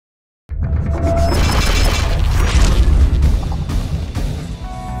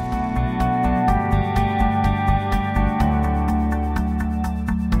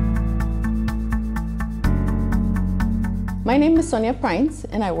is Sonia Prines,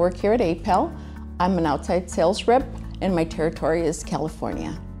 and I work here at APEL. I'm an outside sales rep, and my territory is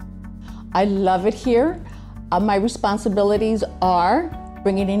California. I love it here. My responsibilities are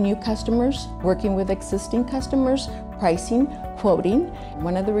bringing in new customers, working with existing customers, pricing, quoting.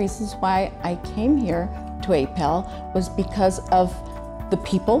 One of the reasons why I came here to APEL was because of the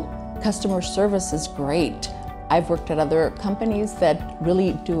people. Customer service is great. I've worked at other companies that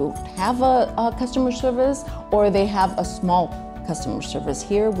really do have a customer service, or they have a small customer service.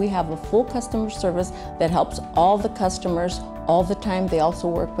 Here we have a full customer service that helps all the customers all the time. They also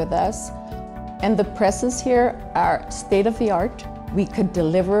work with us. And the presses here are state of the art. We could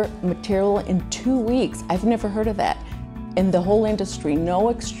deliver material in 2 weeks. I've never heard of that. In the whole industry, no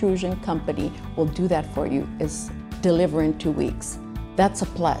extrusion company will do that for you, is deliver in 2 weeks. That's a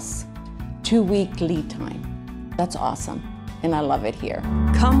plus. 2-week lead time. That's awesome, and I love it here.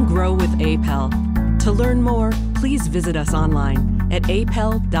 Come grow with APEL. To learn more, please visit us online at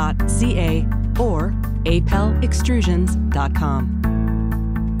apel.ca or apelextrusions.com.